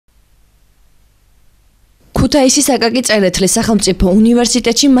ქუთაისის აკაკი წერეთლის სახელმწიფო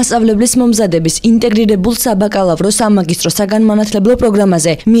უნივერსიტეტში მასწავლებლის მომზადების ინტეგრირებულ საბაკალავრო-სამაგისტრო საგანმანათლებლო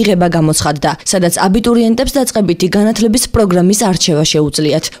პროგრამაზე მიღება გამოცხადდა, სადაც აბიტურიენტებს დაწყებითი განათლების პროგრამის არჩევა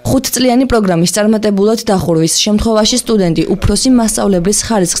შეუძლიათ. 5 წლიანი პროგრამის წარმატებულად დახურვის შემთხვევაში სტუდენტი უფროსი მასწავლებლის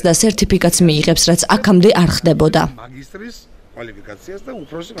ხარისხს და სერთიფიკათს მიიღებს, რაც აქამდე არ ხდებოდა.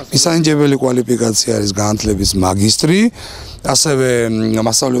 მისანჯებელი კვალიფიკაცია არის განათლების მაგისტრი, ასევე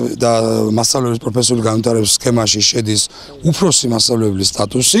მასწავლებლის პროფესიული განვითარების სქემაში შედის უფროსი მასწავლებლის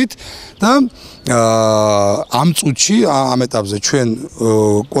სტატუსით და ამ წუთში ამ ეტაპზე ჩვენ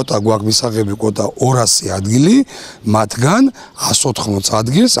კვოტა გვაქვს მისაღები კვოტა 200 ადგილი, მათგან 180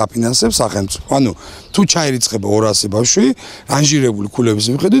 ადგილს აფინანსებს სახელმწიფო. ანუ თუ ჩაირიცხება 200 ბავშვი, რანჟირებული ქულების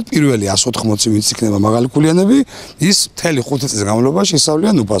მიხედვით პირველი 180 ვინც იქნება მაღალი ქულიანები, ის მთელი 5 წლის განმავლობაში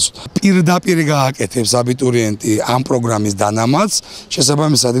ისავლიან უფასოდ. პირდაპირ გააკეთებს აბიტურიენტი ამ პროგრამის დანამატს,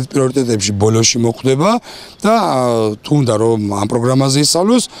 შესაბამისად პრიორიტეტებში ბოლოში მოხვდება და თუ უნდა რომ ამ პროგრამაზე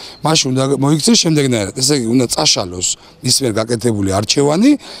ისწავლოს, მაშინ უნდა მოიქცეს შემდეგნაირად. ესე იგი, უნდა წაშალოს ის მიერ გაკეთებული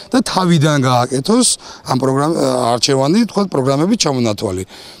არჩევანი და თავიდან გააკეთოს ამ არჩევანი, თქვა პროგრამების ჩამონათვალი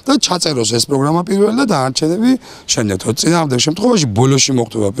და ჩაწეროს ეს პროგრამა პირველად და არჩევნები შემდეგ. წინააღმდეგ შემთხვევაში ბოლოში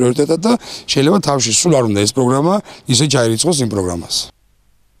მოხვდება პრიორიტეტად და შეიძლება თავში სულ არ უნდა ეს პროგრამა ისე ჩაირიცხოს იმ პროგრამას.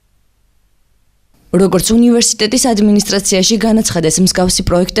 როგორც უნივერსიტეტის ადმინისტრაციაში განაცხადეს, მსგავსი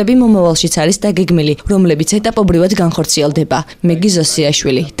პროექტები მომავალშიც არის დაგეგმილი, რომლებიც ეტაპობრივად განხორციელდება.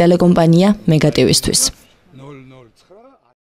 მეგიზოსიაშვილი, ტელეკომპანია მეგატივისთვის.